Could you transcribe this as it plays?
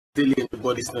Dillian the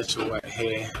Body Snatcher right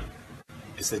here.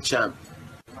 It's a champ.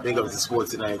 Big up to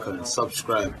Sporting Icon.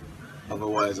 Subscribe.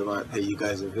 Otherwise, I might pay you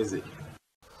guys a visit.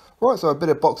 Right, so a bit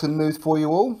of boxing news for you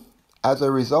all. As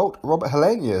a result, Robert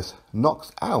Helenius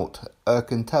knocks out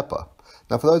Erkan Teper.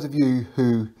 Now, for those of you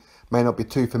who may not be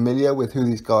too familiar with who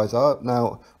these guys are,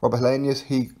 now, Robert Helenius,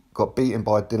 he got beaten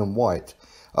by Dillian Whyte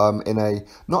in a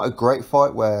not a great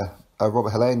fight where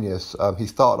Robert Helenius, he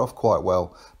started off quite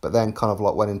well, but then kind of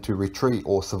like went into retreat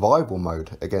or survival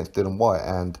mode against Dillian Whyte.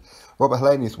 And Robert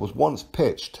Helenius was once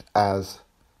pitched as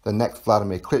the next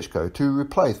Vladimir Klitschko to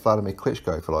replace Vladimir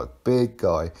Klitschko for like big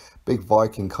guy, big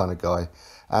Viking kind of guy,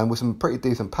 and with some pretty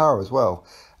decent power as well.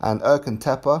 And Erkan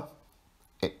Teper,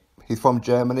 he's from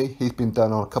Germany. He's been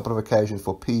done on a couple of occasions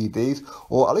for PEDs,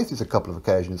 or at least it's a couple of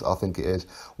occasions, I think it is.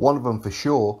 One of them for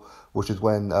sure, which is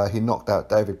when he knocked out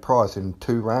David Price in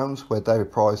 2 rounds, where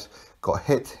David Price got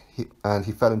hit and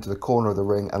he fell into the corner of the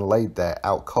ring and laid there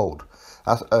out cold.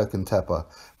 That's Erkan Teper.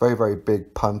 Very, very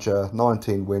big puncher,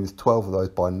 19 wins, 12 of those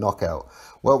by knockout.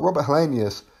 Well, Robert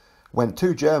Helenius went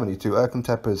to Germany, to Erkan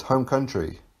Teper's home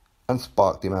country, and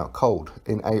sparked him out cold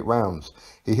in 8 rounds.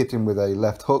 He hit him with a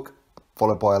left hook,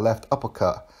 followed by a left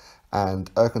uppercut,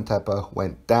 and Erkan Teper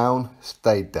went down,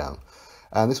 stayed down.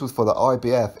 And this was for the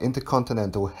IBF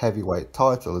Intercontinental Heavyweight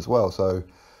title as well. So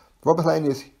Robert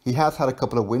Helenius, he has had a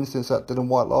couple of wins since that Dillian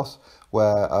Whyte loss,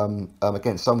 where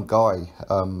against some guy,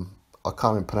 I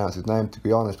can't even pronounce his name to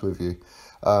be honest with you,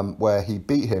 where he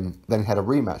beat him, then he had a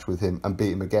rematch with him and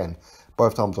beat him again,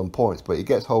 both times on points. But he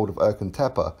gets hold of Erkan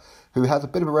Teper, who has a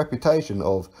bit of a reputation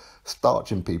of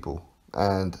starching people,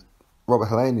 and Robert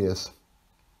Helenius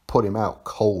put him out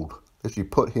cold. Literally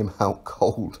put him out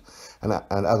cold. And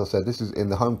as I said, this is in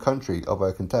the home country of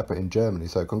Erkan Teper in Germany.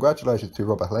 So congratulations to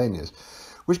Robert Helenius,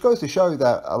 which goes to show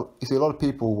that, you see, a lot of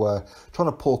people were trying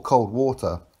to pour cold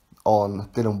water on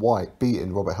Dillian Whyte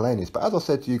beating Robert Helenius. But as I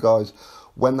said to you guys,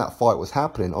 when that fight was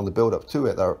happening, on the build-up to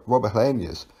it, that Robert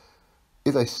Helenius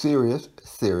is a serious,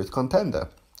 serious contender.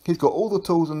 He's got all the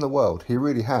tools in the world. He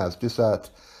really has. Just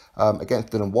that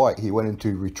against Dillian Whyte, he went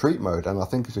into retreat mode. And I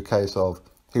think it's a case of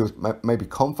he was maybe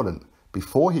confident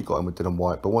before he got in with Dillian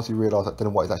Whyte, but once he realised that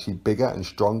Dillian Whyte is actually bigger and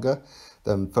stronger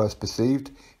than first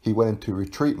perceived, he went into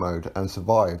retreat mode and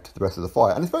survived the rest of the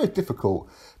fight. And it's very difficult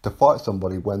to fight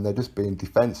somebody when they're just being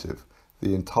defensive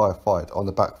the entire fight on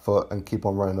the back foot and keep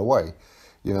on running away.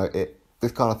 You know,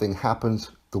 this kind of thing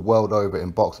happens the world over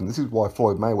in boxing. This is why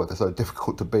Floyd Mayweather is so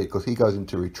difficult to beat, because he goes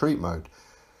into retreat mode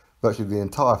virtually the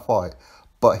entire fight,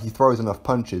 but he throws enough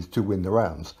punches to win the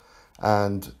rounds.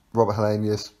 And Robert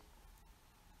Helenius,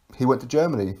 he went to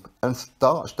Germany and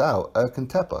starched out Erkan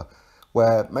Teper,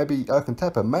 where maybe Erkan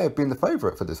Teper may have been the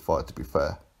favourite for this fight, to be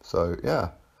fair. So, yeah,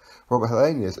 Robert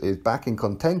Helenius is back in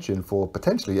contention for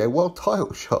potentially a world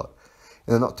title shot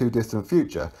in the not-too-distant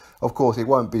future. Of course, it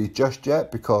won't be just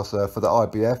yet, because for the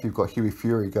IBF, you've got Hughie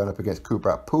Fury going up against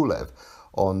Kubrat Pulev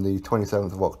on the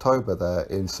 27th of October there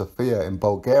in Sofia in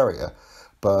Bulgaria.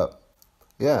 But,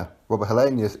 yeah, Robert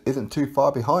Helenius isn't too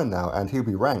far behind now, and he'll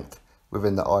be ranked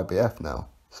within the IBF now.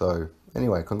 So,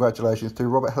 anyway, congratulations to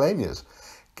Robert Helenius.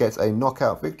 Gets a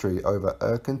knockout victory over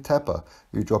Erkan Teper.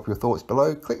 You drop your thoughts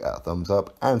below, click that thumbs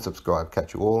up and subscribe.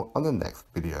 Catch you all on the next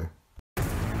video.